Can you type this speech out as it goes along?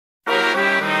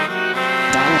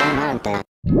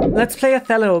Let's play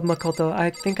Othello, Makoto.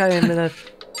 I think I am in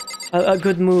a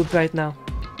good mood right now.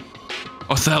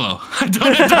 Othello. I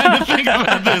don't have time to think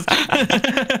about this.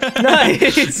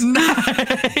 Nice.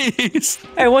 Nice.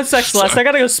 Hey, 1 sec, Celeste. I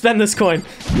gotta go spend this coin.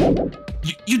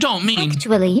 You don't mean...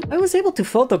 Actually... I was able to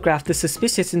photograph the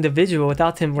suspicious individual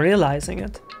without him realizing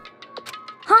it.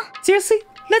 Huh? Seriously?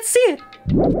 Let's see it.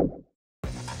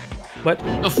 What?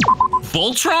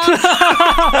 Voltron?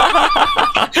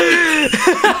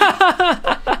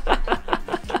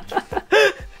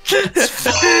 That's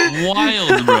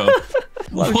wild, bro.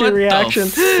 Love your reaction.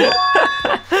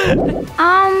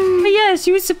 Yes,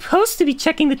 you were supposed to be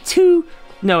checking the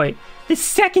the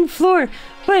second floor,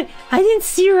 but I didn't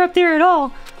see her up there at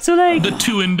all. So like the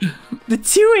two end. She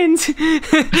was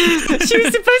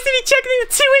supposed to be checking the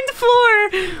 2-end floor.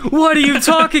 What are you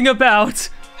talking about?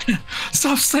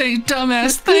 Stop saying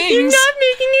dumbass things. You're not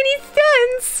making any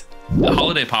sense. The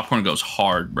holiday popcorn goes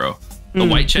hard, bro. The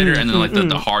white cheddar and then like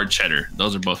the hard cheddar.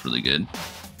 Those are both really good.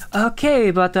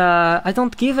 Okay, but I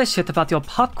don't give a shit about your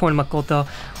popcorn, Makoto.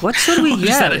 What should we I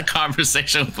just had get? a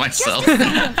conversation with myself.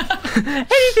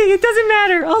 Anything, it doesn't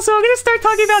matter. Also, I'm gonna start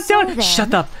talking about donuts.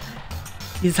 Shut up.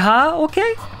 Is ha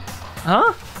okay?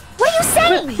 Huh? What are you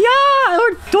saying? Yeah,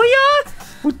 or doya,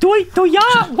 or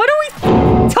doya. What are we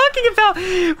talking about?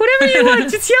 Whatever you want,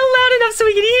 just yell loud enough so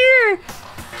we can hear.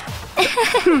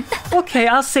 Okay,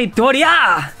 I'll say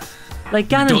Doria! Like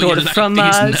Ganondorf from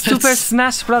Super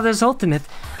Smash Bros. Ultimate.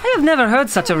 I have never heard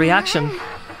such a reaction. Okay,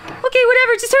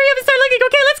 whatever. Just hurry up and start looking.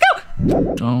 Okay, let's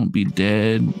go. Don't be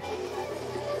dead.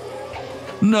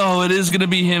 No, it is gonna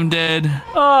be him dead.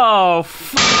 Oh,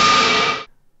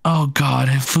 oh God,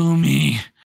 Hifumi.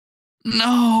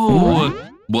 No.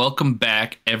 Welcome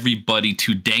back, everybody,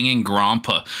 to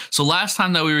Danganronpa. So last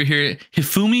time that we were here,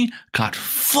 Hifumi got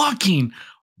fucking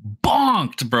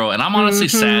bonked, bro. And I'm honestly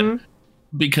sad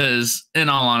because, in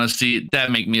all honesty,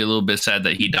 that made me a little bit sad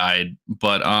that he died.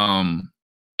 But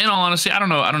in all honesty, I don't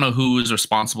know who is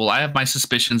responsible. I have my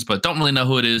suspicions, but don't really know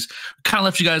who it is. Kind of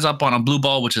left you guys up on a blue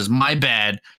ball, which is my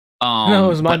bad. No, it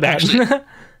was my bad. Actually,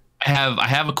 I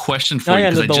have a question for you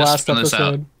because I just found this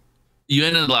out. You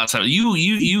ended the last time.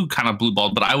 You kind of blue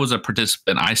balled, but I was a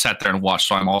participant. I sat there and watched,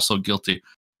 so I'm also guilty.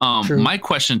 My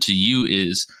question to you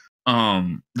is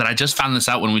that I just found this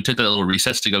out when we took that little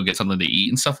recess to go get something to eat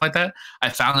and stuff like that. I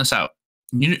found this out.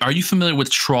 Are you familiar with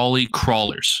trolley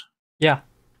crawlers? Yeah.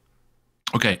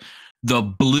 Okay. The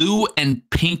blue and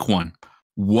pink one.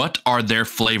 What are their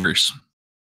flavors?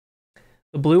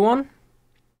 The blue one?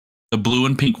 The blue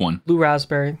and pink one. Blue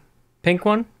raspberry. Pink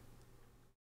one?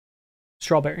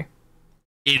 Strawberry.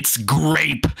 It's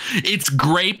grape. It's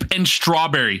grape and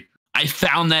strawberry. I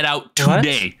found that out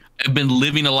today. What? I've been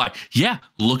living a lie. Yeah,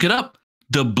 look it up.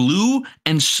 The blue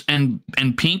and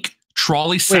pink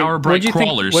trolley sour bright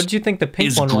crawlers. What did you think the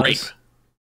pink one grape. was?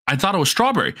 I thought it was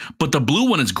strawberry, but the blue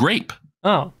one is grape.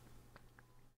 Oh.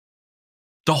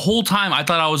 The whole time I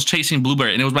thought I was chasing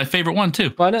blueberry, and it was my favorite one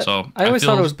too. But so I always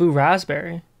thought it was blue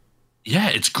raspberry. Yeah,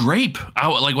 it's grape.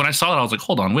 Like when I saw it, I was like,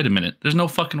 hold on, wait a minute. There's no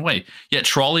fucking way. Yeah,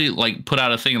 Trolley like put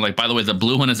out a thing like, by the way, the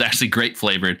blue one is actually grape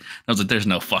flavored. I was like, there's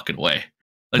no fucking way.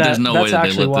 Like, there's no way that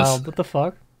they let this. What the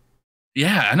fuck?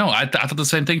 Yeah, I know. I thought the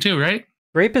same thing too, right?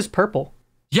 Grape is purple.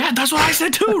 Yeah, that's what I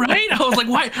said too, right? I was like,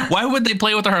 why would they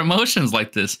play with our emotions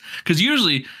like this? Because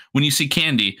usually when you see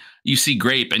candy, you see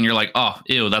grape and you're like, oh,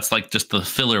 ew, that's like just the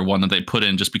filler one that they put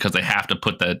in just because they have to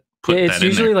put that. It's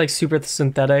usually like super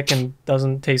synthetic and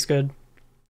doesn't taste good.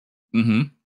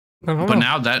 But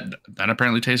now that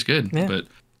apparently tastes good. Yeah. But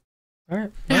all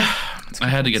right. Yeah, I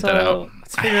had to get that out.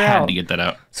 I had to get that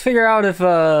out. Let's figure out if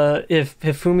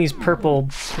Hifumi's purple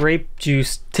grape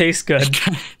juice tastes good.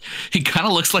 He kind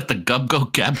of looks like the Gub Go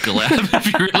Gab Galab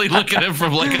if you really look at him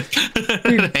from like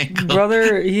an angle.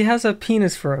 Brother, he has a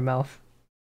penis for a mouth.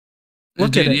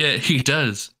 Look at it. Yeah, he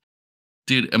does.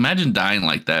 Dude, imagine dying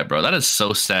like that, bro. That is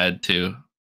so sad too.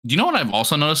 Do you know what I've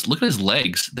also noticed? Look at his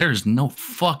legs. There's no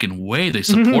fucking way they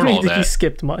support all that. He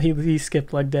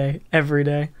skipped leg day every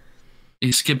day.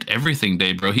 He skipped everything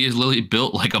day, bro. He is literally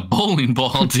built like a bowling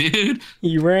ball, dude.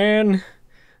 He ran.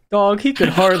 Dog, he could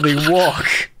hardly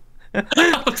walk. No!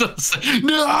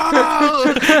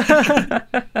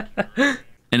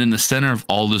 And in the center of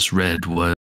all this red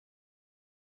was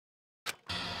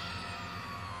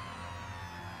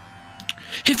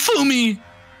Hifumi!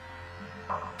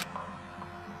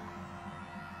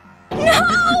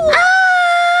 No!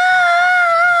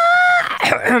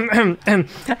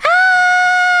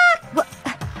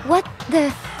 What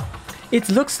the? It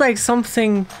looks like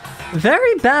something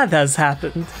very bad has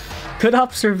happened. Good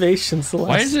observation,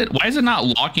 Celeste. Why is it not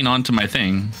locking onto my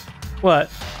thing? What?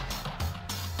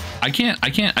 I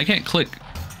can't click.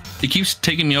 It keeps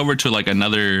taking me over to like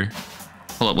another.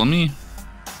 Hold up, let me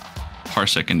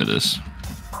parsec into this.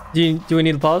 Do we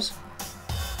need to pause?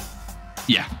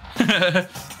 Yeah.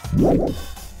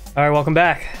 All right, welcome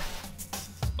back.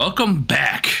 Welcome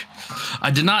back. I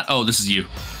did not. Oh, this is you.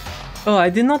 Oh, I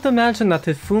did not imagine that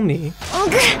Hifumi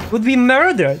would be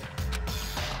murdered.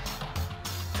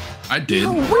 I did.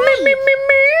 Murdered.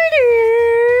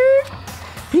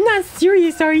 You're not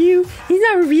serious, are you? He's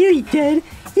not really dead,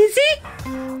 is he?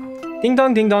 Ding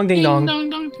dong, ding dong, ding dong. Ding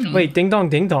dong, ding dong. Wait, ding dong,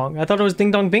 ding dong. I thought it was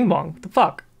ding dong, bing bong. What the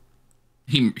fuck?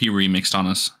 He remixed on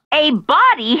us. A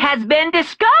body has been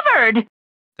discovered!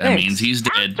 That Thanks. means he's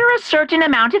dead. After a certain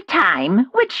amount of time,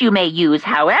 which you may use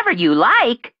however you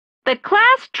like, the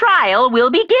class trial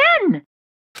will begin.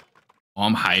 Oh,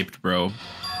 I'm hyped, bro.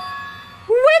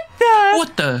 What the?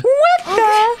 What the? What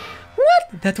the?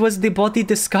 What? That was the body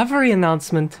discovery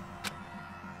announcement.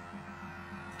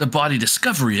 The body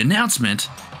discovery announcement?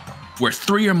 Where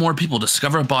 3 or more people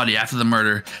discover a body after the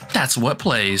murder, that's what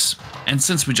plays. And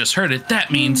since we just heard it, that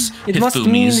means It must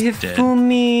mean is dead.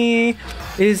 Hifumi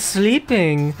is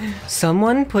sleeping.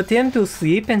 Someone put him to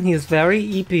sleep and he's very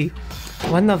eepy.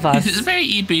 One of us. He's very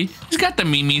eepy. He's got the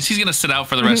memes. He's gonna sit out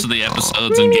for the rest of the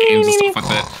episodes and games and stuff like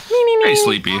that. Very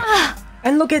sleepy.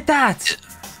 And look at that.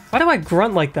 Why do I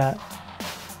grunt like that?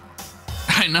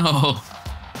 I know.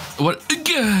 What?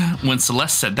 When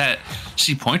Celeste said that,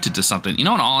 she pointed to something. You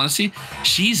know, in all honesty,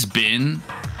 she's been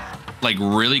like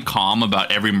really calm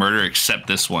about every murder except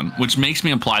this one, which makes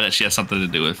me imply that she has something to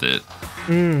do with it.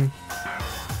 Maybe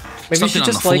Something she on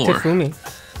just the liked floor. Hifumi.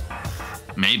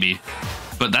 Maybe,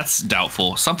 but that's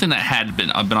doubtful. Something that had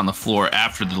been on the floor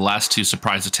after the last 2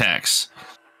 surprise attacks.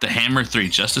 The Hammer 3,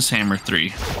 Justice Hammer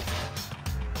 3.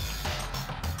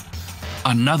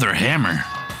 Another hammer.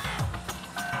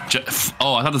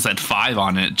 Oh, I thought this had 5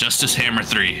 on it. Justice Hammer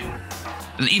 3.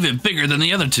 And even bigger than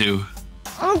the other 2.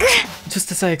 Just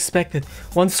as I expected.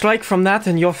 One strike from that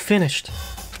and you're finished.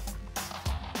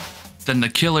 Then the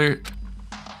killer...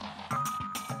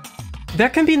 There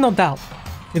can be no doubt.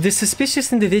 The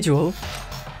suspicious individual,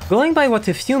 going by what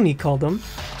Hifumi called him,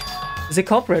 the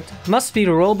culprit must be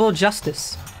Robo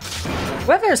Justice.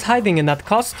 Whoever is hiding in that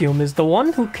costume is the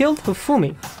one who killed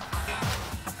Hifumi.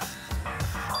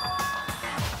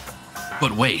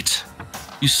 But wait.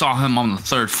 You saw him on the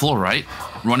 3rd floor, right?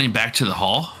 Running back to the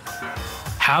hall?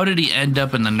 How did he end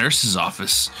up in the nurse's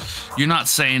office? You're not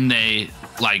saying they,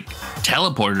 like,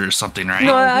 teleported or something, right?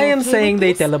 No, I am saying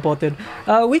they teleported.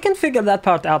 We can figure that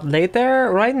part out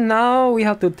later. Right now, we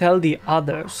have to tell the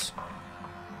others.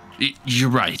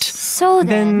 You're right. So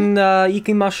then,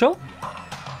 Ikimasho?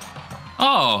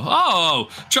 Oh,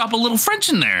 drop a little French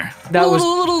in there. That a was-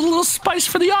 little spice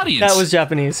for the audience. That was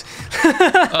Japanese.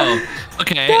 Oh,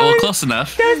 okay. Well, close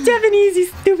enough. That's Japanese, you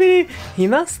stupid.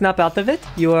 Hina, snap out of it.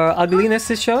 Your ugliness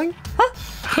is showing.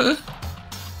 Huh?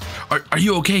 Are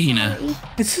you okay, Hina?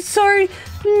 Sorry.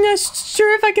 I'm not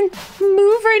sure if I can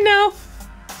move right now.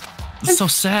 It's so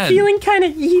sad. Feeling kind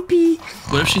of eepy.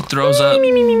 What if she throws up?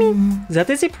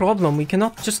 That is a problem. We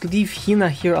cannot just leave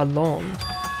Hina here alone.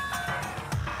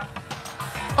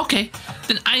 Okay,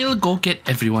 then I'll go get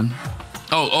everyone.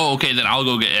 Oh, okay, then I'll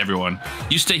go get everyone.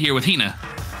 You stay here with Hina.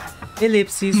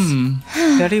 Ellipses.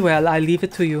 Very well, I leave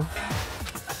it to you.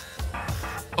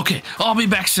 Okay, I'll be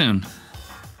back soon.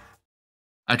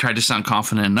 I tried to sound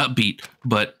confident and upbeat,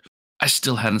 but I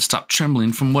still hadn't stopped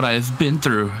trembling from what I have been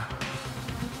through.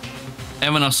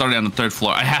 Everyone else started on the 3rd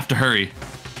floor. I have to hurry.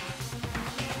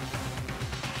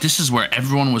 This is where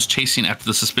everyone was chasing after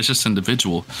the suspicious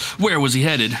individual. Where was he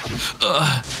headed?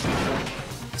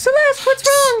 Celeste, what's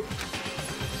wrong?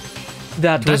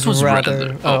 That was rather...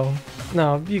 rather- Oh,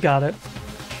 no, you got it.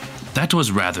 That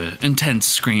was rather intense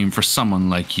scream for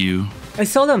someone like you. I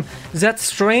saw them. That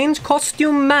strange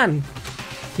costume man.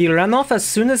 He ran off as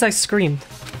soon as I screamed.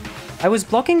 I was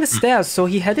blocking the stairs, so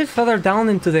he headed further down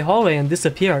into the hallway and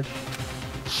disappeared.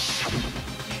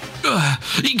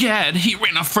 Egad, he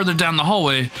ran off further down the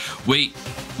hallway. Wait,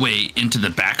 into the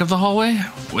back of the hallway?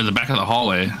 Where the back of the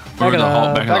hallway? Back of the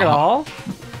hall?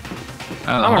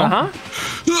 Out of the hall?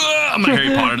 Huh? I'm a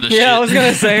Harry Potter this shit. Yeah, I was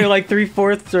gonna say like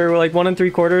 3/4 or like 1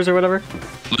 3/4 or whatever.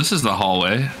 This is the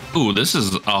hallway. Ooh, this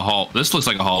is a hall. This looks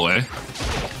like a hallway.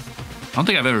 I don't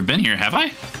think I've ever been here, have I?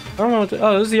 I don't know what to,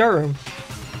 oh, this is the art room.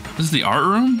 This is the art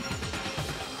room?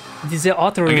 This is the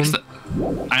art I room. guess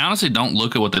I honestly don't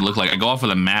look at what they look like. I go off of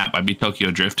the map. I'd be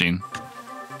Tokyo drifting.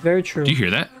 Very true. Do you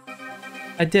hear that?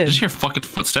 I did. Did you hear fucking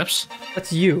footsteps?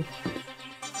 That's you.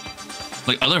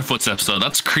 Like other footsteps though,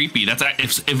 that's creepy. That's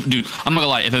if dude, I'm not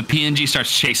gonna lie. If a PNG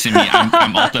starts chasing me,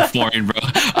 I'm alt F4ing, bro.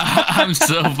 I'm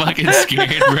so fucking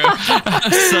scared, bro.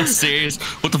 I'm so serious.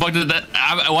 What the fuck did that?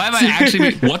 Why am I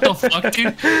actually? What the fuck,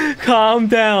 dude? Calm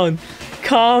down.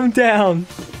 Calm down.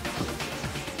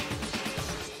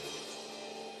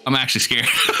 I'm actually scared.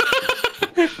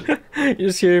 You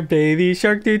just hear baby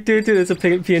shark doo doo doo. It's a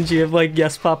PNG of like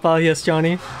yes papa, yes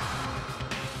Johnny.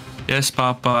 Yes,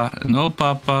 papa. No,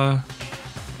 papa.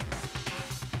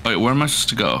 Wait, where am I supposed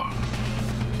to go?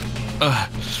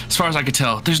 As far as I can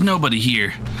tell, there's nobody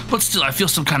here. But still, I feel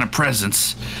some kind of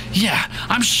presence. Yeah,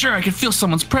 I'm sure I can feel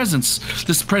someone's presence.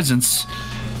 This presence,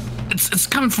 it's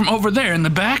coming from over there in the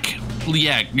back.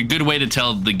 Yeah, a good way to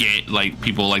tell the gate, like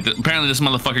people like apparently this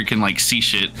motherfucker can like see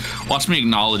shit. Watch me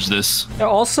acknowledge this.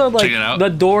 Also, like the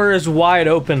door is wide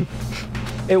open.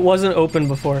 It wasn't open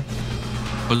before.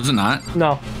 Was it not?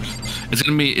 No. It's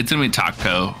gonna be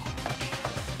Taco.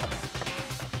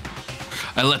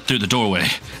 I leapt through the doorway,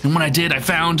 and when I did, I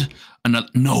found another.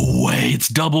 No way! It's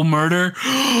double murder.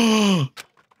 The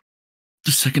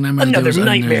second time I did, Another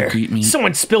nightmare.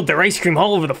 Someone spilled their ice cream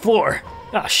all over the floor.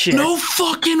 Ah, shit. No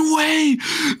fucking way!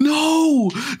 No!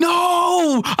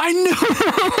 No! I knew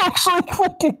I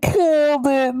fucking killed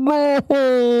it. No!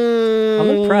 I'm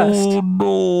impressed.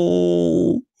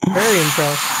 No! Very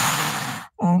impressed.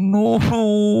 Oh no!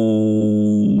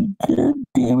 God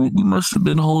damn it! You must have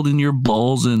been holding your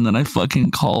balls in, then I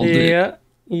fucking called it.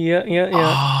 Yeah.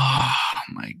 Oh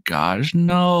my gosh!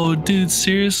 No, dude,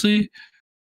 seriously?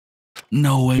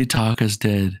 No way, Taka's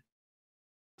dead.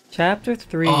 Chapter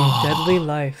 3, Deadly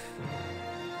Life.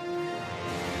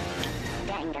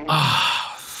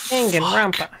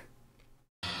 Danganronpa.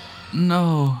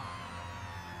 No.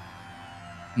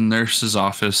 Nurse's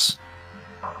office.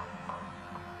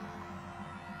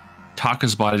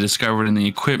 Taka's body discovered in the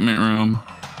equipment room.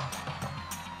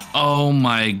 Oh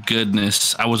my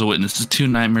goodness. I was a witness to 2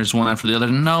 nightmares, one after the other.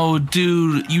 No,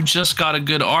 dude, you just got a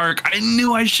good arc. I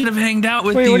knew I should have hanged out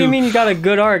with you. Wait, what do you mean you got a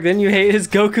good arc? Didn't you hate his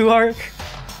Goku arc?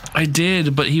 I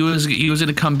did, but he was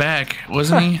gonna come back,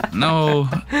 wasn't he? No.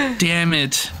 Damn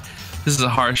it. This is a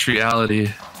harsh reality.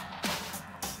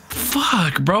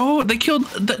 Fuck, bro. They killed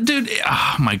dude.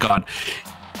 Oh my god.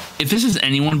 If this is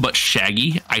anyone but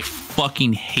Shaggy, I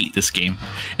fucking hate this game.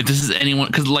 If this is anyone,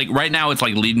 because like right now it's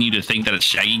like leading you to think that it's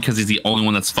Shaggy because he's the only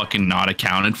one that's fucking not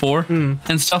accounted for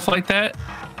and stuff like that.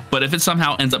 But if it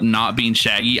somehow ends up not being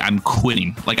Shaggy, I'm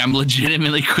quitting. Like I'm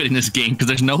legitimately quitting this game because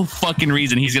there's no fucking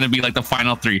reason he's gonna be like the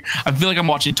final 3. I feel like I'm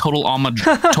watching Total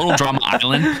Drama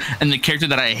Island, and the character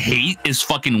that I hate is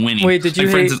fucking winning. Wait, did you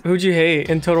hate? Who'd you hate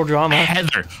in Total Drama?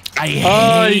 Heather. I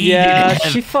hated Heather.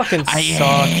 She fucking sucked. I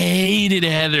hated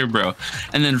Heather, bro.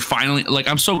 And then finally, like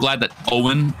I'm so glad that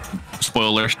Owen.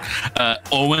 Spoilers.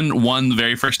 Owen won the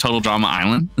very first Total Drama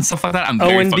Island and stuff like that.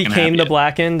 Owen became the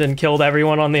Blackened and killed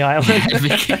everyone on the island.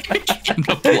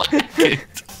 The Blackened.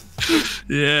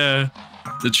 Yeah.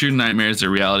 The true nightmare is the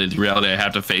reality I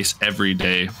have to face every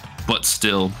day. But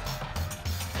still.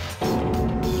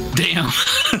 Damn.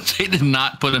 They did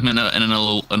not put him in an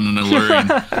alluring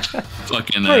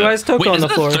fucking. Wait, why is Toko on the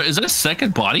floor? Is that a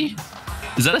second body?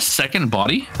 Is that a second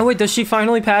body? Oh wait, does she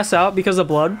finally pass out because of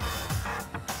blood?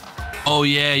 Oh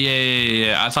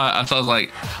yeah. I thought I was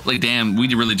like damn,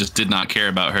 we really just did not care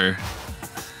about her.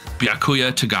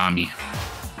 Byakuya Tagami,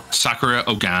 Sakura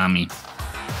Ogami.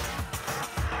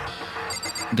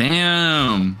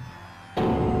 Damn.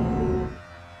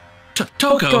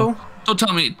 Toko. Don't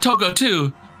tell me Toko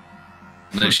too.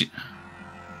 No,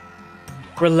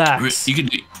 Relax. You can.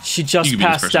 She just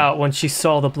passed out when she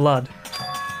saw the blood.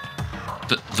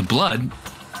 The blood?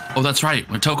 Oh, that's right.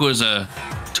 When Toko is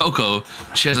Toko,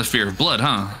 she has a fear of blood,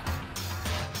 huh?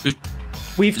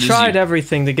 We've tried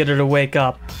everything to get her to wake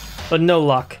up, but no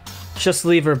luck. Just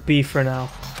leave her be for now.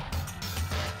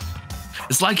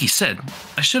 It's like he said,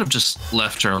 I should have just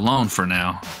left her alone for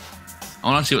now.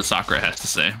 I want to see what Sakura has to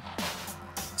say.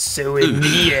 So in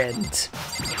the end,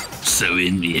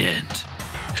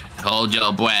 hold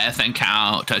your breath and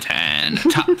count to 10.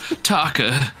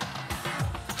 Taka.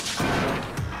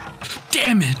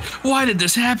 Damn it! Why did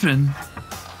this happen?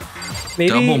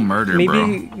 Double murder, bro.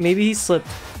 Maybe he slipped.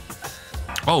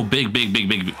 Oh, big.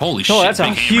 Holy shit. Oh, that's a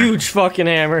hammer. huge fucking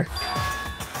hammer.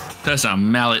 That's a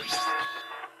mallet.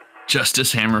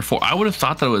 Justice Hammer 4. I would have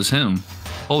thought that was him.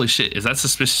 Holy shit. Is that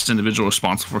suspicious individual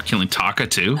responsible for killing Taka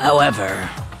too? However.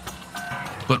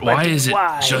 But why is it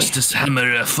Justice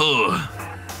Hammer 4?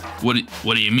 What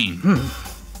do you mean?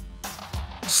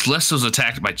 Celeste was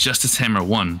attacked by Justice Hammer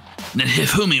 1. Then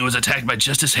Hifumi was attacked by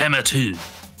Justice Hammer 2.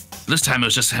 This time it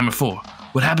was Justice Hammer 4.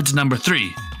 What happened to number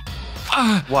 3?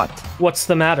 What's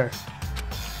the matter?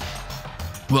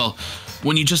 Well,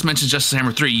 when you just mentioned Justice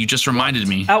Hammer 3, you just reminded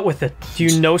me. Out with it. Do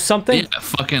you know something? Yeah,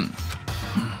 fucking...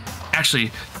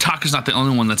 Actually, Taka's not the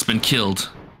only one that's been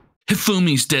killed.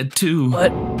 Hifumi's dead too.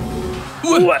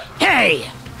 What? Hey!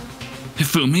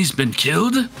 Hifumi's been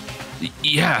killed?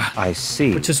 Yeah. I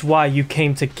see. Which is why you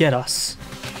came to get us.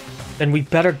 Then we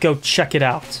better go check it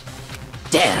out.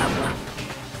 Damn.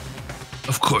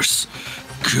 Of course.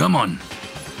 Come on.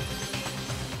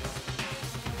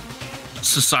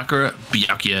 So Sakura,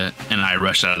 Byakuya, and I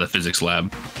rushed out of the physics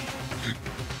lab.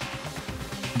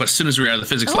 But as soon as we were out of the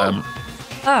physics lab...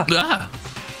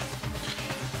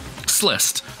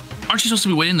 Celeste, aren't you supposed to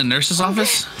be waiting in the nurse's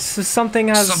office? So something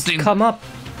has come up.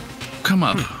 Come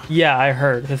up. Yeah, I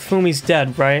heard. Hifumi's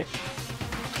dead, right?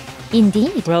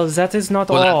 Indeed. Well, that is not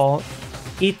all.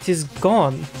 It is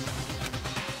gone.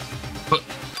 But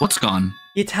what's gone?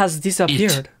 It has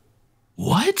disappeared.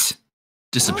 What?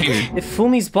 Disappeared?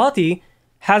 Hifumi's body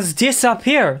has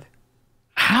disappeared.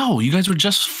 How? You guys were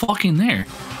just fucking there.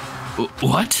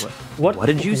 What? What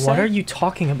did you say? What are you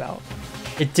talking about?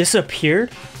 It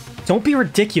disappeared? Don't be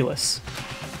ridiculous.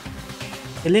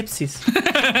 Ellipses.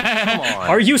 Come on.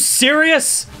 Are you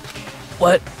serious?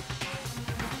 What?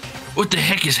 What the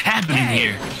heck is happening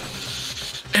here?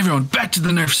 Everyone, back to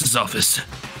the nurse's office.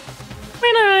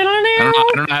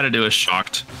 I don't know how to do a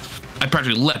shocked. I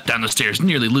practically leapt down the stairs,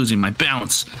 nearly losing my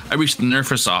balance. I reached the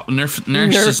nurse's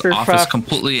office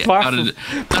completely out of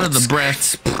the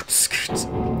breath.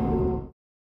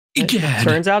 Egad.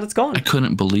 Turns out it's gone. I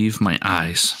couldn't believe my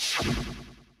eyes.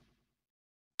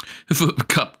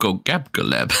 Cup go gab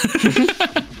galab.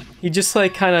 He just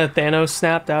like kind of Thanos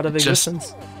snapped out of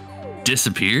existence.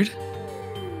 Disappeared?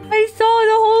 I saw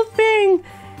the whole thing.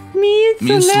 Me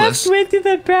and Celeste went to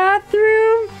the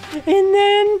bathroom, and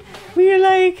then we were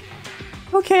like,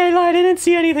 okay, I lied, I didn't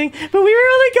see anything. But we were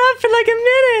only gone for like a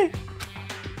minute.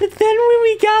 But then when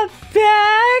we got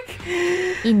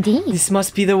back... Indeed. This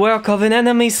must be the work of an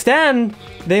enemy stand.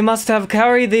 They must have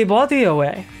carried the body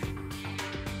away.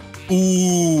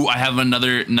 Ooh, I have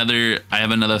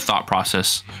another thought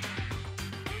process.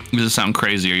 Does this sound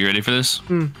crazy? Are you ready for this?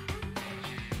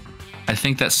 I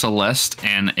think that Celeste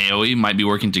and AoE might be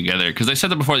working together, because they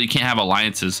said that before that you can't have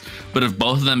alliances, but if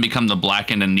both of them become the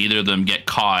Blackened and neither of them get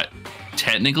caught,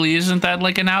 technically isn't that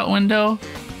like an out window?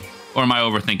 Or am I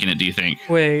overthinking it, do you think?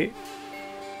 Wait.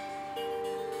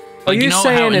 Like, are you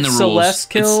saying if Celeste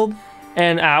killed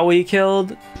and Aoi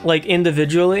killed, like,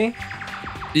 individually?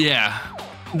 Yeah.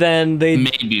 Then they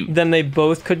maybe. Then they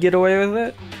both could get away with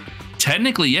it?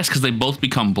 Technically, yes, because they both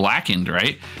become Blackened,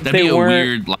 right? That'd be a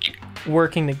weird, like...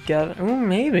 working together. Oh,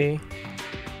 maybe.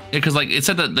 Yeah, because like it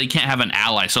said that they can't have an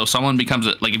ally. So if someone becomes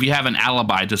like, if you have an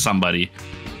alibi to somebody,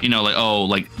 you know, like, oh,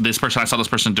 like this person, I saw this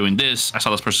person doing this, I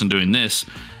saw this person doing this,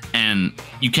 and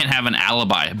you can't have an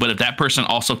alibi. But if that person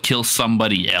also kills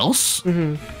somebody else,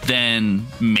 then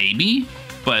maybe.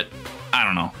 But I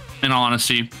don't know. In all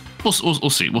honesty, we'll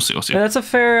see. Yeah, that's a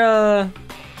fair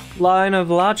line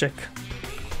of logic.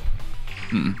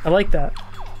 I like that.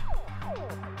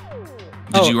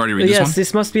 Did you already read this one? Yes,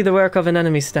 this must be the work of an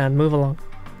enemy stand. Move along.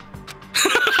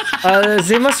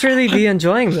 They must really be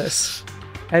enjoying this.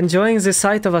 Enjoying the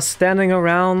sight of us standing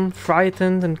around,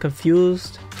 frightened and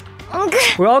confused.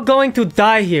 We're all going to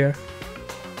die here.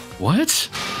 What?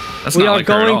 That's we not are like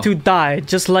her at going all. to die,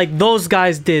 just like those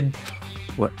guys did.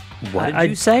 What did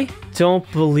you say? Don't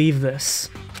believe this.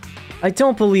 I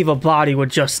don't believe a body would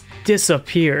just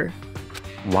disappear.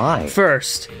 Why?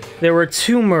 First, there were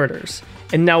 2 murders.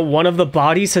 And now one of the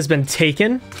bodies has been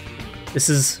taken? This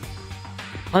is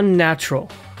unnatural.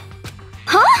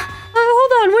 Huh?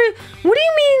 Hold on, what do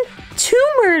you mean 2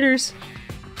 murders?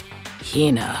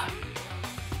 Hina.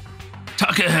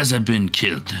 Taka hasn't been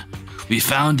killed. We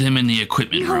found him in the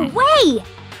equipment No room. way!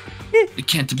 It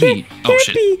can't be. Oh Can't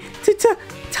shit. be. Taka?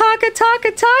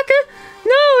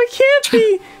 No, it can't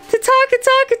be. To Taka?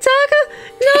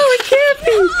 No, it can't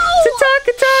be.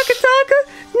 To Taka?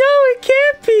 No, it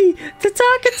can't be. To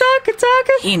Taka?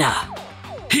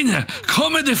 Hina.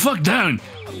 Calm it the fuck down.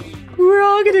 We're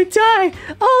all gonna die.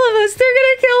 All of us. They're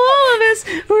gonna kill all of us.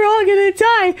 We're all gonna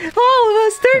die. All of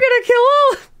us. They're gonna kill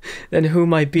all of... Then who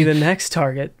might be the next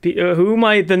target? Who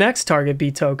might the next target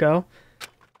be, Toko?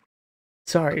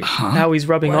 Sorry, now he's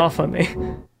rubbing off on me.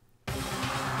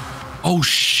 Oh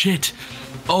shit.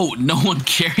 Oh, no one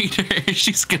carried her.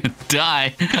 She's gonna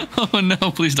die. Oh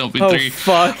no, please don't be 3. Oh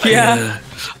fuck, yeah.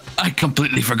 I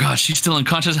completely forgot. She's still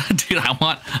unconscious. Dude,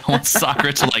 I want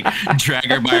Sakura to like drag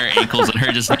her by her ankles and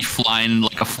her just like flying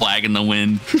like a flag in the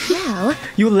wind. Well,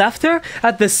 You left her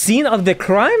at the scene of the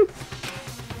crime?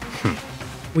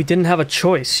 We didn't have a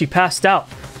choice. She passed out,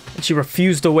 and she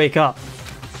refused to wake up.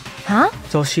 Huh?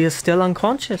 So she is still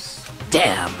unconscious.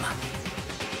 Damn.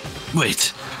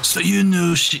 Wait, so you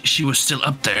knew she was still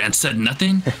up there and said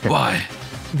nothing? Why?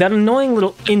 That annoying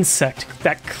little insect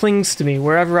that clings to me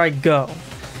wherever I go.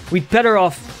 We'd be better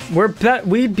off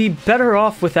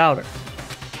without her.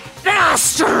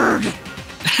 Bastard!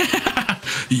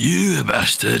 You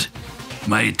bastard.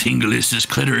 My tingless is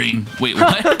clittering. Wait,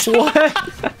 what? What?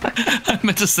 I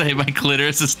meant to say my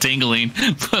clitoris is tingling,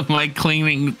 but my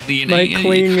clinging... My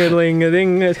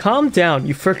cling-a-ling-a-ding. Calm down.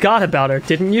 You forgot about her,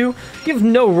 didn't you? You have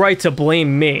no right to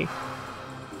blame me.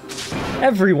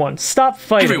 Everyone, stop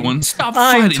fighting. Everyone, stop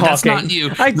fighting. I'm talking. That's not you.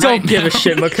 I don't give a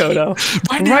shit, Makoto.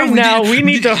 Right now, we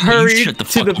need to hurry to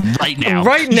the... Right now.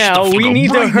 Right now, we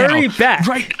need to hurry back.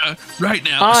 Right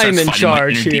now. I'm in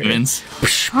charge here.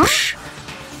 Huh?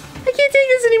 I can't take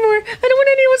this anymore. I don't want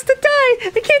anyone else to die.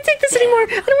 I can't take this anymore.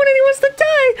 I don't want anyone else to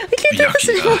die. I can't take this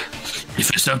anymore.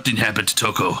 If something happened to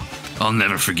Toko, I'll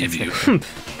never forgive you.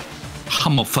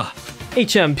 Hamofa.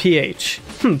 HMPH.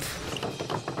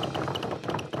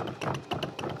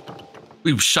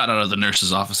 We shot out of the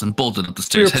nurse's office and bolted up the We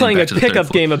stairs. were playing a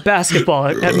pickup game of basketball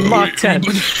at Mach 10.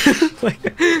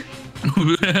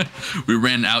 We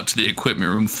ran out to the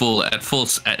equipment room at full.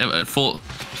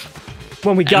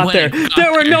 When we got there,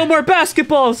 there were no more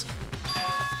basketballs!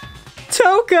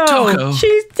 Toko!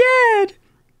 She's dead!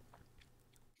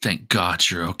 Thank God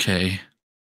you're okay.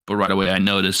 But right away I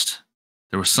noticed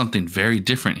there was something very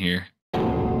different here.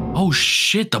 Oh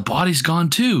shit, the body's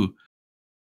gone too.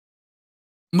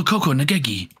 Makoko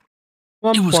Nagegi.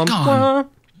 It was gone.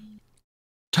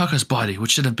 Taka's body, which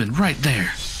should have been right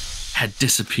there, had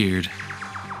disappeared.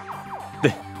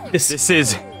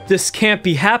 This can't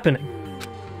be happening.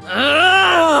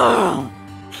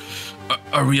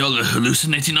 Are we all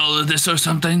hallucinating all of this or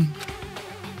something?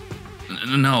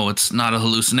 No, it's not a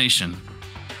hallucination.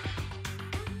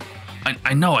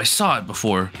 I know I saw it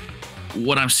before.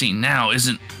 What I'm seeing now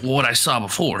isn't what I saw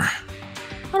before.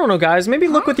 I don't know, guys. Maybe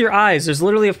look with your eyes. There's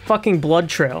literally a fucking blood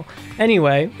trail.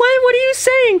 Anyway, what are you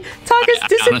saying? Taka's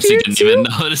disappeared I honestly didn't too? even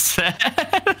notice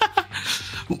that.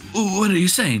 What are you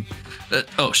saying?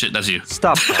 Oh shit, that's you.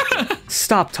 Stop.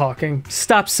 Stop talking.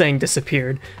 Stop saying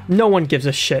disappeared. No one gives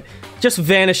a shit. Just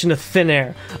vanish into thin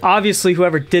air. Obviously,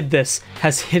 whoever did this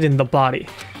has hidden the body.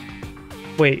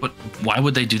 Wait. But why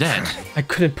would they do that? I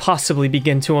couldn't possibly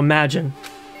begin to imagine.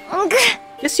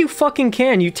 Yes, you fucking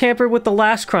can. You tampered with the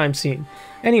last crime scene.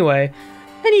 Anyway,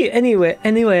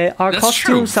 our That's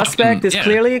costume true. suspect is Yeah.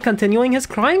 clearly continuing his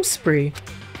crime spree.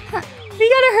 We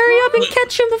gotta hurry up and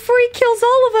catch him before he kills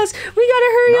all of us. We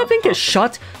gotta hurry up and get...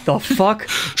 Shut the fuck up.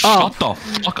 Shut the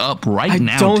fuck up right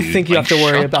now, I don't dude. think you have to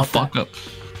worry shut about the fuck that. up.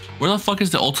 Where the fuck is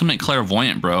the ultimate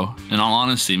clairvoyant, bro? In all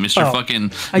honesty, Mr. Oh,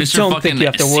 fucking... I Mr. don't fucking think you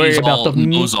have to worry sees about all, the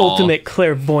knows all. ultimate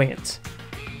clairvoyant.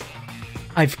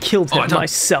 I've killed him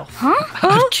myself.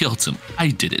 I've killed him. I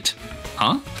did it.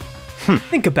 Huh?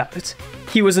 Think about it.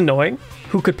 He was annoying.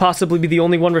 Who could possibly be the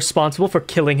only one responsible for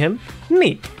killing him?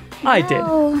 Me. I did.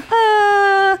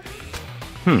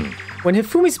 When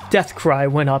Hifumi's death cry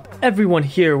went up, everyone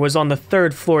here was on the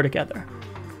 3rd floor together.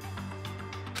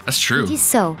 That's true. It is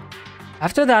so.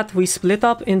 After that, we split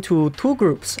up into 2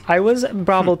 groups. I was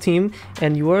Bravo team,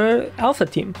 and you were Alpha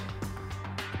team.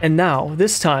 And now,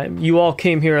 this time, you all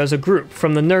came here as a group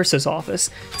from the nurse's office,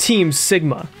 Team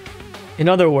Sigma. In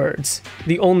other words,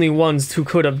 the only ones who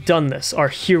could have done this are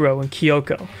Hiro and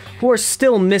Kyoko, who are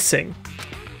still missing.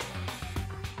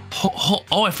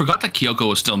 Oh, I forgot that Kyoko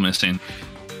was still missing.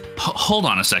 Hold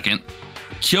on a second.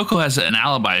 Kyoko has an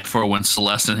alibi for when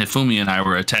Celeste and Hifumi and I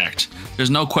were attacked. There's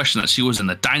no question that she was in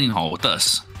the dining hall with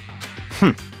us.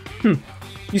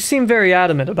 You seem very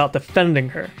adamant about defending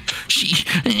her.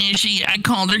 I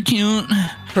called her cute.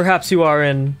 Perhaps you are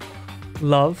in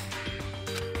love?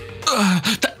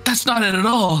 That's not it at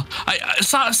all.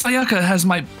 Sayaka has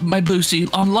my boosie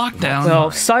on lockdown. Well,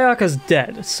 Sayaka's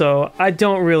dead, so I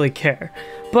don't really care.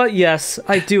 But yes,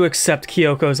 I do accept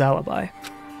Kyoko's alibi.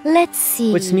 Let's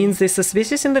see. Which means the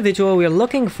suspicious individual we're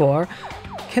looking for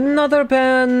cannot be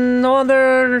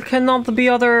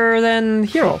other than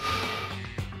Hiro.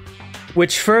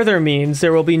 Which further means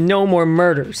there will be no more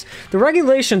murders. The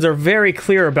regulations are very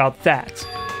clear about that.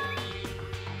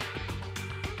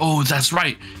 Oh, that's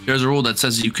right. There's a rule that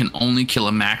says you can only kill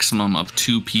a maximum of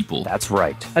 2 people. That's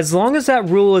right. As long as that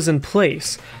rule is in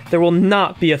place, there will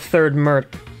not be a 3rd murder.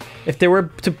 If they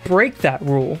were to break that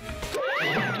rule...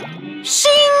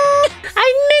 Shing!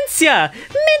 I mince ya!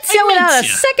 Mince ya without a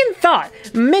second thought!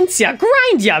 Mince ya,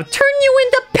 grind ya, turn you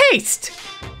into paste!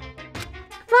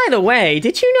 By the way,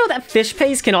 did you know that fish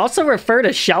paste can also refer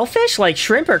to shellfish like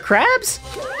shrimp or crabs?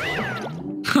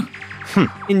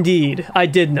 Indeed, I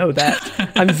did know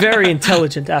that. I'm very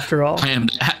intelligent after all. I am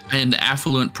the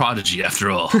affluent prodigy after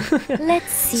all.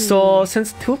 Let's see. So,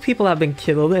 since 2 people have been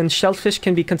killed, and shellfish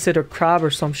can be considered crab or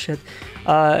some shit,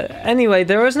 anyway,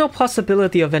 there is no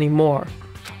possibility of any more.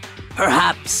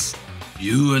 Perhaps.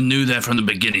 You knew that from the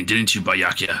beginning, didn't you,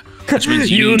 Byakuya? Which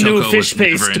means You knew Toko fish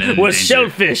paste was danger.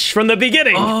 shellfish from the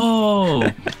beginning!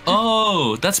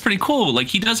 Oh, that's pretty cool. Like,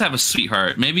 he does have a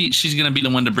sweetheart. Maybe she's gonna be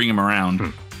the one to bring him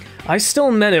around. I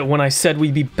still meant it when I said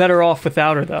we'd be better off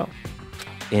without her, though.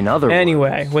 In other words,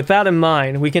 Anyway, with that in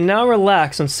mind, we can now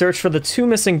relax and search for the 2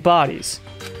 missing bodies.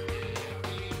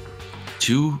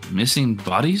 2 missing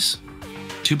bodies?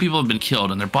 2 people have been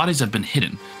killed and their bodies have been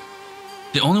hidden.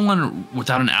 The only one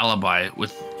without an alibi,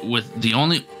 with the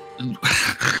only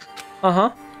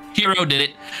Hiro did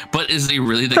it, but is he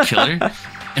really the killer?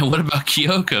 And what about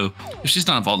Kyoko? If she's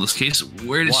not involved in this case,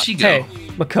 where does she go? Hey,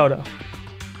 Makoto.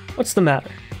 What's the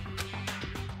matter?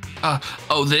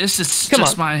 This is Come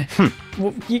just on. my.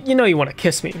 Well, you know you want to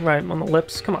kiss me, right? On the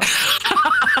lips? Come on.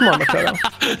 Come on,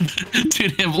 Makoto.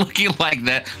 Dude, him looking like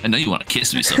that. I know you want to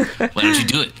kiss me, so why don't you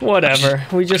do it? Whatever.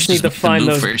 We just need to find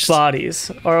those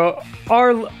bodies. Or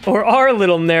our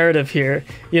little narrative here,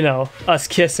 you know, us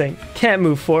kissing, can't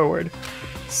move forward.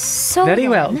 So Very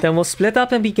well. Then we'll split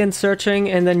up and begin searching,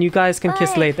 and then you guys can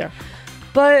kiss later.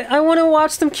 But I want to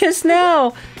watch them kiss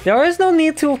now. There is no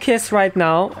need to kiss right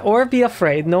now, or be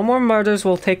afraid. No more murders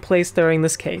will take place during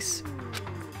this case.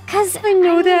 'Cause I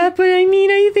know that, but I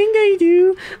mean, I think I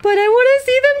do. But I want to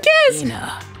see them kiss.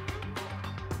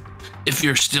 If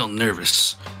you're still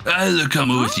nervous, I'll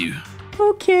come with you.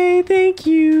 Okay, thank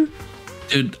you.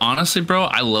 Dude, honestly, bro,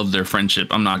 I love their friendship.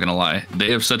 I'm not gonna lie.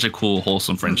 They have such a cool,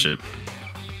 wholesome friendship.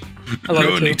 I love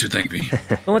No it too. need to thank me.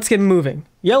 Well, let's get moving.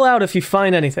 Yell out if you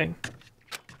find anything.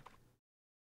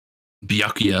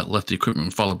 Byakuya left the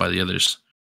equipment followed by the others.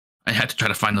 I had to try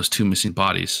to find those 2 missing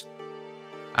bodies.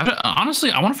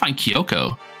 Honestly, I want to find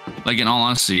Kyoko. Like, in all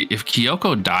honesty, if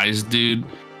Kyoko dies, dude,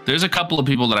 there's a couple of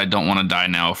people that I don't want to die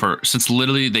now since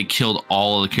literally they killed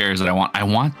all of the characters that I want. I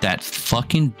want that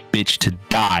fucking bitch to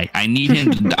die. I need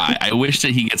him to die. I wish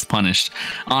that he gets punished.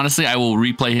 Honestly, I will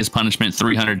replay his punishment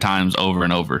 300 times over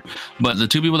and over. But the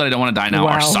 2 people that I don't want to die now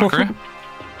are Sakura,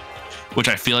 which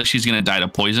I feel like she's going to die to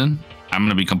poison. I'm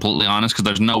going to be completely honest, because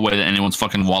there's no way that anyone's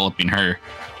fucking walloping her.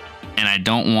 And I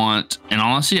don't want, and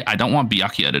honestly, I don't want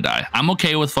Byakuya to die. I'm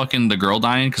okay with fucking the girl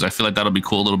dying, because I feel like that'll be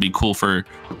cool. It'll be cool for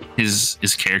his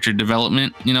character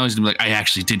development. You know, he's gonna be like, I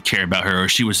actually did care about her, or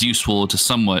she was useful to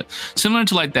somewhat. Similar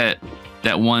to like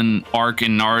that one arc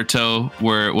in Naruto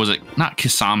where, was it not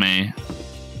Kisame,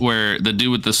 where the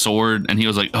dude with the sword, and he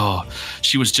was like, oh,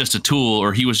 she was just a tool,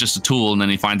 or he was just a tool, and then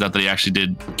he finds out that he actually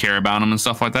did care about him and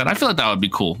stuff like that. I feel like that would be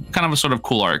cool. Kind of a sort of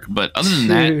cool arc. But other than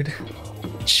that,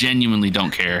 genuinely don't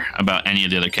care about any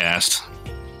of the other cast.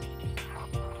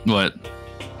 What?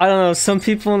 I don't know, some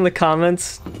people in the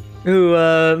comments who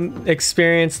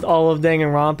experienced all of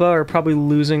Danganronpa are probably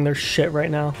losing their shit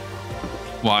right now.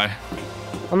 Why?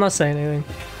 I'm not saying anything.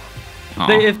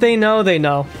 If they know, they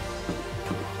know.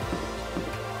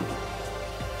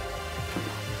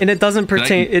 And it doesn't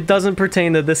pertain. It doesn't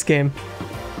pertain to this game.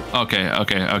 Okay. I was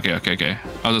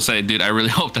gonna say, dude, I really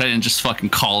hope that I didn't just fucking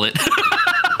call it.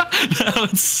 That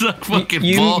would suck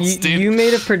fucking balls, dude. You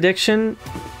made a prediction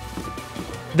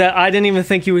that I didn't even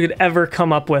think you would ever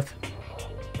come up with.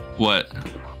 What?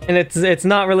 And it's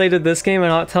not related to this game. I'm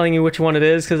not telling you which one it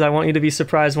is because I want you to be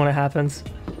surprised when it happens.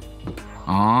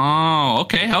 Oh,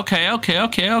 okay. So the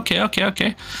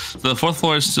 4th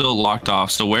floor is still locked off.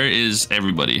 So where is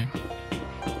everybody?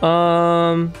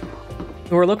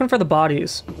 We're looking for the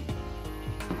bodies.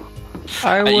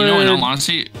 I would... You know, in all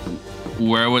honesty,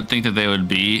 where I would think that they would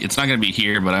be, it's not gonna be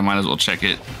here, but I might as well check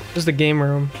it. Just the game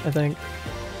room, I think.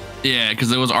 Yeah,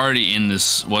 because it was already in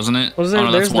this, wasn't it? Was there? Oh,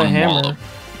 no, There's that's one the hammer. wall.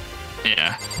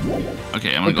 Yeah.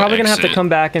 Okay, I'm We're probably gonna have to come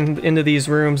back into these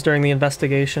rooms during the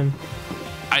investigation.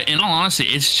 In all honesty,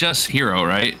 it's just Hiro,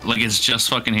 right? Like, it's just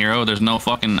fucking Hiro. There's no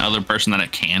fucking other person that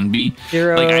it can be.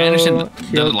 Hiro, like, I understand the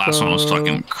Kyoko. last one was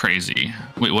fucking crazy.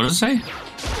 Wait, what does it say?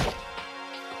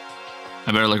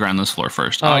 I better look around this floor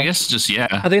first. Oh, I guess just,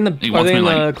 yeah. Are they in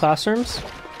the classrooms?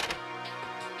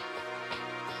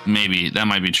 Maybe. That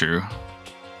might be true.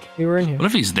 We were in here. What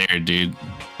if he's there, dude?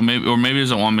 Maybe he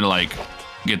doesn't want me to, like,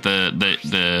 get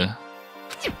the...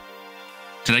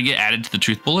 Did I get added to the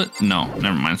truth bullet? No,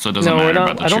 never mind. So it doesn't matter about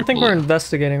the truth bullet. I don't think we're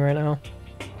investigating right now.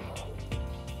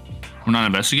 We're not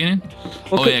investigating?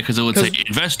 Well, yeah, because it would say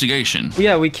investigation.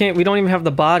 Yeah, we can't. We don't even have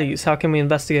the bodies. How can we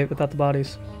investigate without the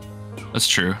bodies? That's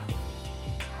true.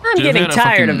 I'm getting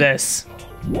tired of this.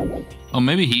 Oh,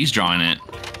 maybe he's drawing it.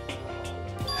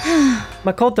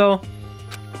 Makoto,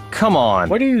 Come on.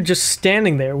 What are you just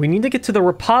standing there? We need to get to the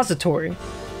repository.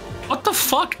 What the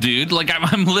fuck, dude? Like,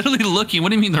 I'm literally looking. What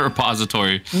do you mean the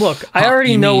repository? Look, I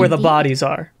already know where the bodies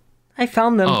are. I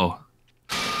found them. Oh.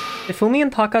 Hifumi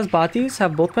and Taka's bodies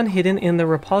have both been hidden in the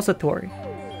repository.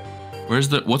 What's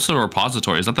the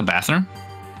repository? Is that the bathroom?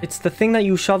 It's the thing that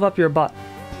you shove up your butt.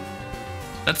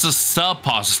 That's a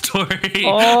suppository.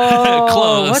 Oh,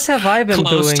 Close. what have I been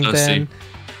Close, doing Toasty. then?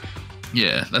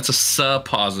 Yeah, that's a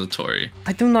suppository.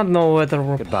 I do not know what a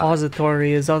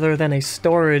repository is other than a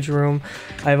storage room.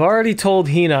 I've already told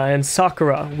Hina and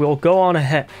Sakura we'll go on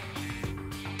ahead.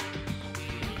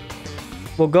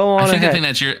 We'll go on ahead. I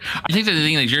think the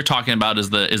thing that you're talking about is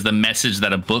the message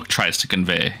that a book tries to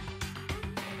convey.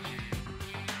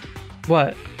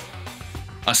 What?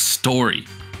 A story.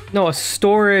 No, a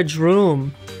storage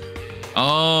room.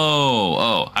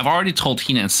 Oh, I've already told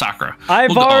Hina and Sakura.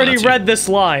 I've already read this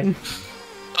line.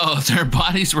 Oh, their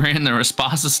bodies were in the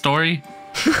repository?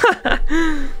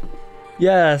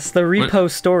 Yes, the repo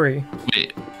story.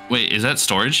 Wait, is that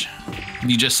storage?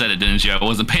 You just said it, didn't you? I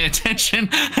wasn't paying attention.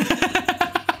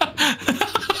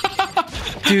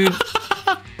 Dude,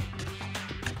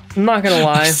 I'm not gonna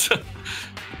lie.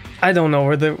 I don't know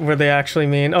where they actually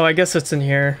mean. Oh, I guess it's in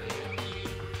here.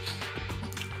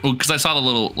 Well, because I saw the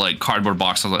little like cardboard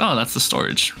box. I was like, oh, that's the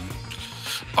storage.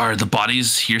 Are the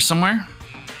bodies here somewhere?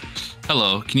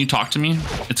 Hello, can you talk to me?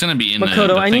 It's gonna be in Makoto,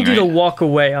 the I thing, need you right? to walk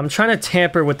away. I'm trying to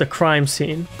tamper with the crime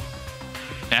scene.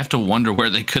 I have to wonder where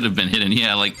they could have been hidden.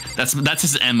 Yeah, like that's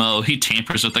his MO. He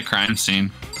tampers with the crime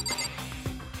scene.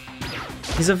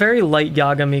 He's a very light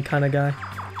Yagami kind of guy.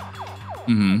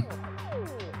 Mm-hmm.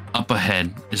 Up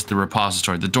ahead is the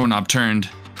repository. The doorknob turned.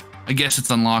 I guess it's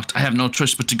unlocked. I have no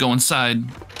choice but to go inside.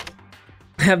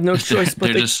 I have no choice but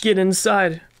to get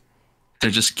inside. They're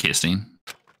just kissing.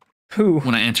 Who?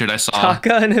 When I entered, I saw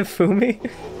Taka and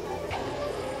Hifumi?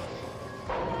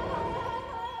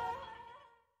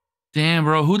 Damn,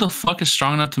 bro. Who the fuck is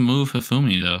strong enough to move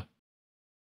Hifumi, though?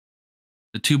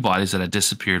 The two bodies that had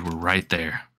disappeared were right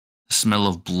there. The smell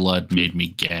of blood made me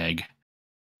gag.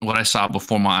 What I saw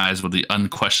before my eyes was the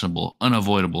unquestionable,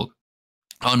 unavoidable,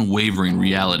 unwavering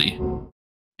reality.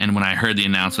 And when I heard the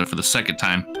announcement for the second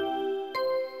time,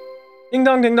 Ding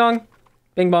dong, ding dong.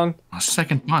 Bing bong. a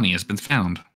second body has been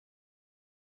found.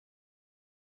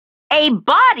 A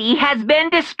body has been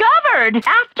discovered.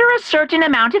 After a certain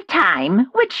amount of time,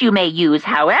 which you may use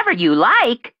however you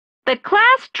like, the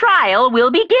class trial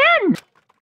will begin.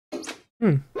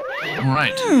 All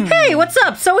right. Hey, what's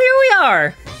up? So here we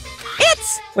are.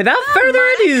 Without further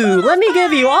ado, let me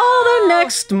give you all the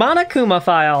next Monokuma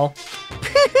file.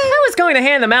 I was going to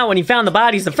hand them out when you found the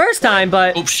bodies the first time,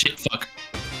 but Oh shit! Fuck.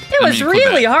 it was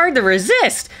really hard to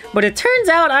resist. But it turns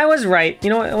out I was right. You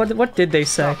know what did they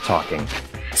say? Talking.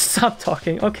 Stop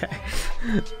talking. Okay.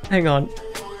 Hang on.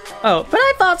 Oh, but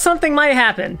I thought something might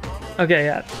happen. Okay,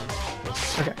 yeah.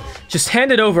 Okay. Just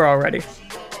hand it over already.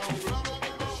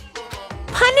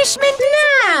 Punishment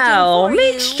Now,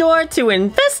 make sure to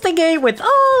investigate with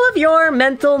all of your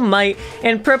mental might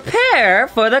and prepare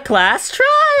for the class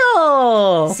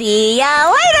trial. See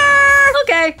ya later!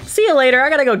 Okay, see you later. I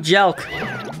gotta go jelk.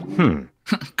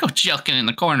 Go jelking in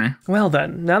the corner. Well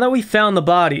then, now that we found the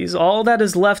bodies, all that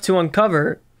is left to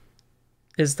uncover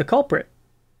is the culprit.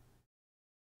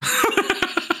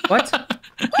 What? What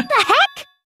the heck?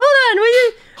 Hold on, will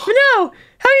you? No!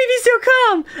 How can you be so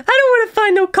calm? I don't want to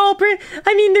find no culprit.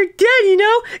 I mean, they're dead, you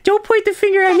know? Don't point the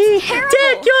finger at me. terrible.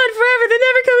 Dead, gone forever. They're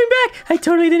never coming back. I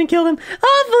totally didn't kill them.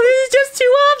 Awful. This is just too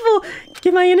awful.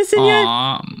 Am I innocent yet?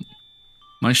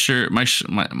 My shirt,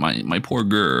 my poor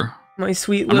girl. My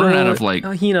sweet I'm little running out of, like-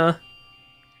 Hina.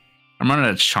 I'm running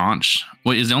out of chaunch.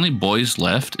 Wait, is the only boys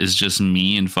left is just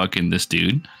me and fucking this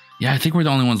dude? Yeah, I think we're the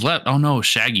only ones left. Oh no,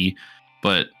 Shaggy.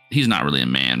 But he's not really a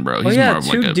man, bro. Oh He's yeah, more of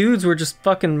like two dudes were just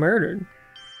fucking murdered.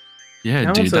 Yeah,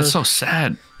 Now dude, it's that's so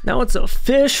sad. Now it's a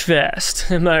fish fest.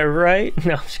 Am I right?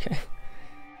 No, I'm just kidding.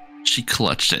 She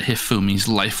clutched at Hifumi's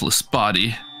lifeless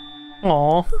body.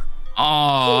 Aw.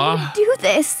 Aww. Do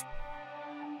this.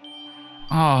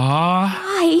 Aww.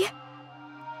 Why?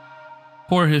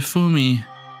 Poor Hifumi.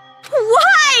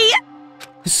 Why?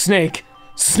 Snake.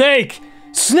 Snake.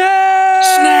 Snake!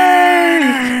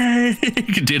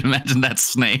 Snake! Dude, imagine that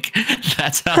snake.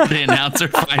 That's how the announcer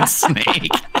finds Snake.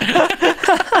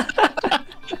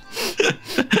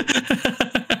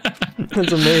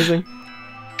 That's amazing.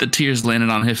 The tears landed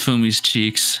on Hifumi's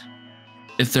cheeks.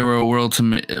 If there were a world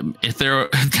to if there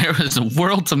was a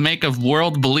world to make a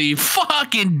world believe,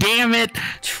 fucking damn it!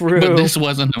 True. But this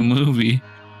wasn't a movie.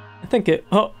 I think it.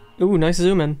 Oh, ooh, nice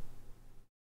zoom in.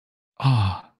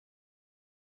 Oh.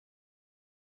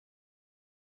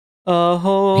 A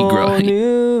whole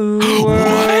new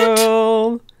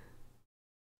world.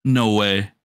 No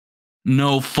way.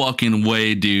 No fucking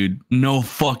way, dude. No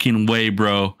fucking way,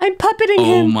 bro. I'm puppeting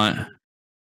him. Oh my.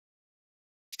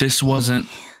 This wasn't...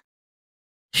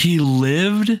 He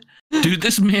lived? Dude,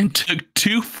 this man took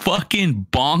 2 fucking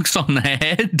bonks on the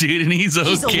head, dude, and he's okay.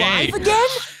 He's alive again?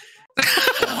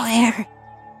 Where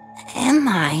am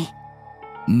I?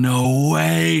 No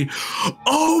way.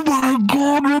 Oh my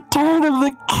god, Return of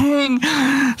the King.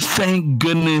 Thank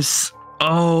goodness.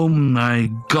 Oh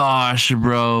my gosh,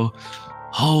 bro.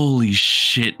 Holy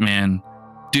shit, man.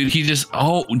 Dude, he just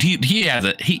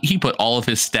he put all of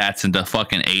his stats into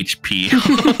fucking HP.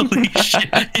 Holy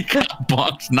shit. He got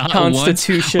boxed not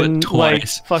Constitution, once, but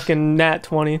twice. like fucking nat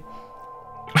 20.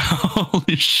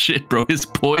 Holy shit, bro. His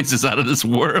poise is out of this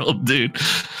world, dude.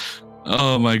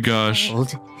 Oh my gosh.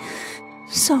 Cold.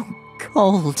 So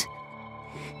cold.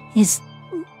 Is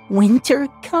winter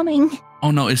coming?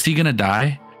 Oh no, is he gonna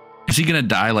die? Is he gonna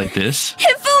die like this?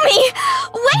 Hifumi!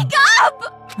 Wake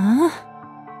up! Huh?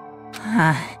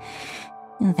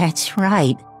 That's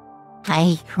right.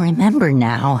 I remember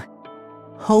now.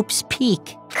 Hope's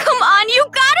Peak. Come on, you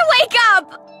gotta wake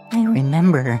up! I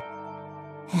remember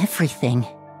everything.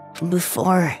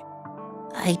 Before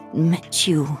I met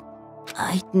you,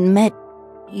 I met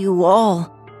you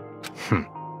all.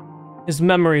 His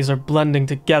memories are blending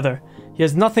together. He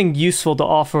has nothing useful to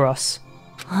offer us.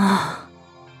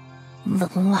 The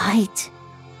light.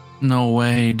 No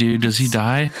way, dude. Does he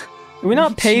die? Did we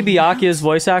not pay Byakuya's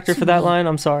voice actor for that line?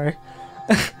 I'm sorry.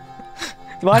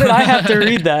 Why did I have to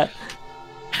read that?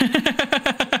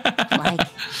 Like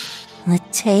the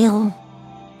tail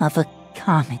of a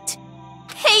comet.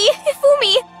 Hey,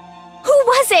 Hifumi! Who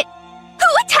was it? Who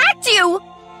attacked you?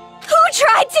 Who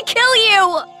tried to kill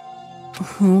you?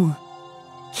 Who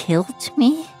killed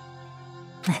me?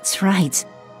 That's right.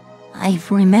 I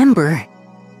remember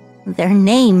their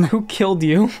name. Who killed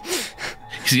you?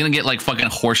 He's gonna get like fucking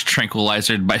horse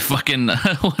tranquilizered by fucking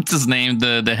what's his name,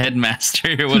 the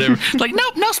headmaster or whatever. Like,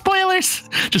 nope, no spoilers.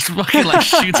 Just fucking like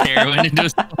shoots heroin into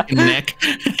his fucking neck.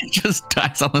 He just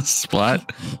dies on the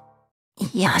spot.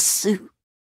 Yasuhiro.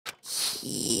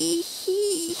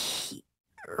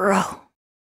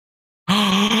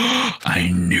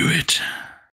 I knew it.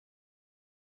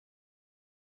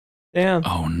 Damn.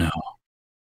 Oh no.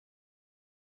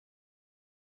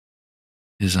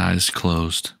 His eyes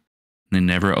closed. They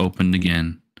never opened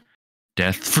again.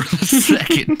 Death for the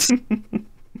second.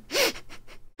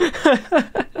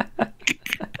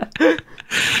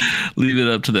 Leave it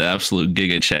up to the absolute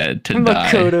Giga Chad to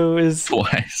die. Makoto is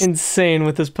twice. Insane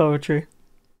with his poetry.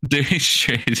 Dude,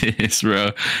 straight is, bro.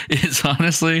 It's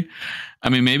honestly, I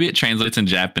mean, maybe it translates in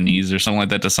Japanese or something like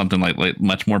that to something like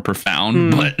much more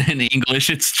profound, but in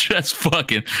English, it's just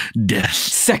fucking death.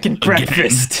 Second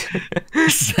breakfast.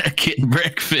 Second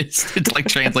breakfast. It's like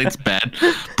translates bad.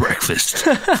 Breakfast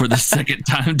for the second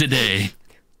time today.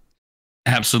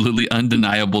 Absolutely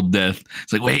undeniable death.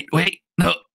 It's like, wait,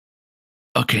 no.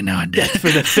 Okay, now I'm dead. Death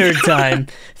for the third time.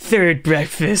 Third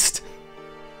breakfast.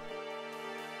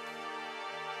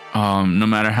 No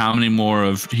matter how many more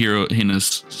of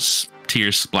Hina's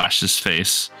tears splashed his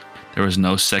face, there was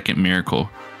no second miracle.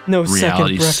 No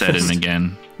Reality second set in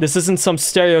again. This isn't some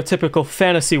stereotypical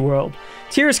fantasy world.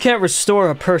 Tears can't restore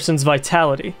a person's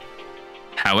vitality.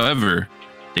 However,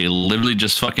 they literally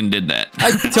just fucking did that.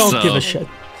 I don't give a shit.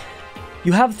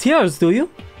 You have tears, do you?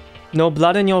 No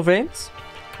blood in your veins?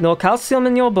 No calcium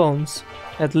in your bones?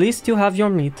 At least you have your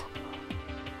meat.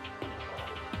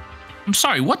 I'm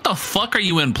sorry, what the fuck are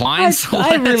you implying?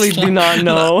 I really do not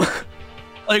know.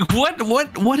 Like,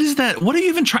 what is that? What are you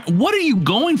even trying? What are you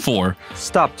going for?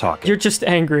 Stop talking. You're just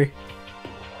angry.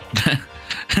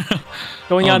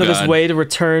 Going out of his way to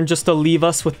return just to leave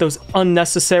us with those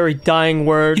unnecessary dying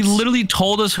words. He literally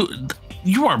told us who...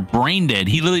 You are brain dead.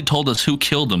 He literally told us who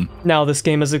killed him. Now this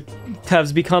game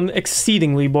has become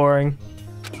exceedingly boring.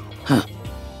 Huh.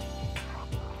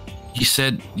 He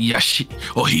said he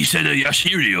said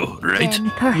Yashiryu, right?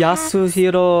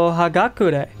 Yasuhiro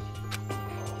Hagakure.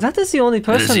 That is the only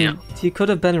person he could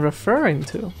have been referring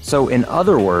to. So in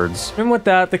other words... And with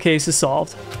that, the case is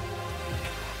solved.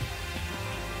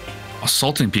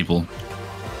 Assaulting people.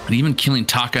 And even killing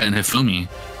Taka and Hifumi.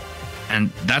 And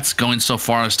that's going so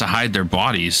far as to hide their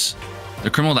bodies. The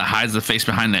criminal that hides the face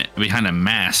behind a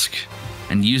mask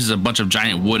and uses a bunch of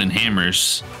giant wooden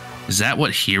hammers. Is that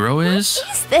what Hero is?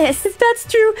 What is this? If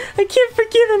that's true, I can't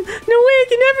forgive him. No way I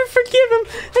can ever forgive him.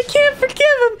 I can't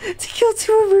forgive him to kill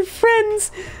 2 of her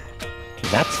friends.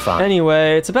 That's fine.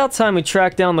 Anyway, it's about time we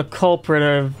track down the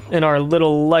culprit in our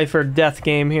little life or death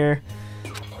game here.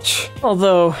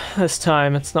 Although, this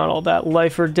time, it's not all that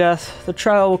life or death. The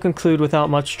trial will conclude without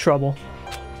much trouble.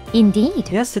 Indeed.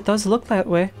 Yes, it does look that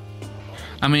way.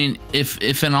 I mean,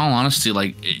 if in all honesty,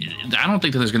 like, I don't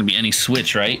think that there's going to be any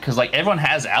switch, right? Because, like, everyone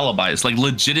has alibis. Like,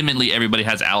 legitimately, everybody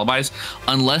has alibis.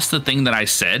 Unless the thing that I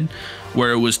said,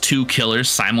 where it was 2 killers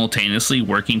simultaneously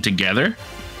working together,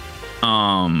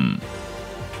 then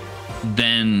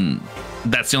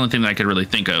that's the only thing that I could really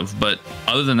think of. But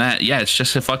other than that, yeah, it's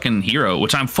just a fucking hero,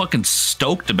 which I'm fucking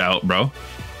stoked about, bro.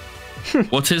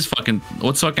 What's fucking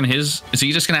his? Is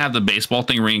he just gonna have the baseball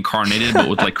thing reincarnated, but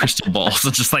with like crystal balls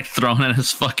that's just like thrown at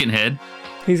his fucking head?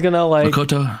 He's gonna like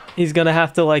Makoto. He's gonna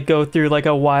have to like go through like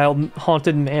a wild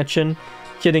haunted mansion,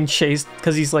 getting chased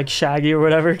because he's like Shaggy or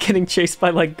whatever, getting chased by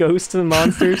like ghosts and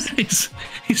monsters.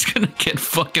 he's gonna get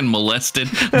fucking molested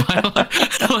by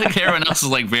like everyone else is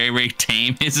like very, very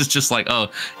tame. His is just like, oh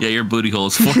yeah, your booty hole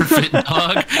is forfeit,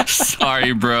 dog.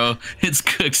 Sorry, bro. It's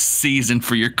cooked season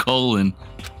for your colon.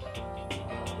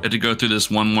 I have to go through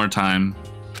this one more time.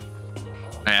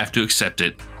 I have to accept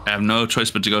it. I have no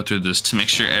choice but to go through this to make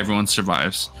sure everyone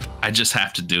survives. I just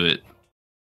have to do it.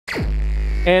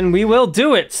 And we will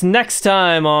do it next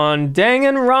time on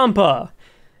Danganronpa.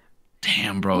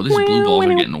 Damn, bro. These blue balls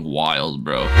are getting wild,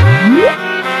 bro.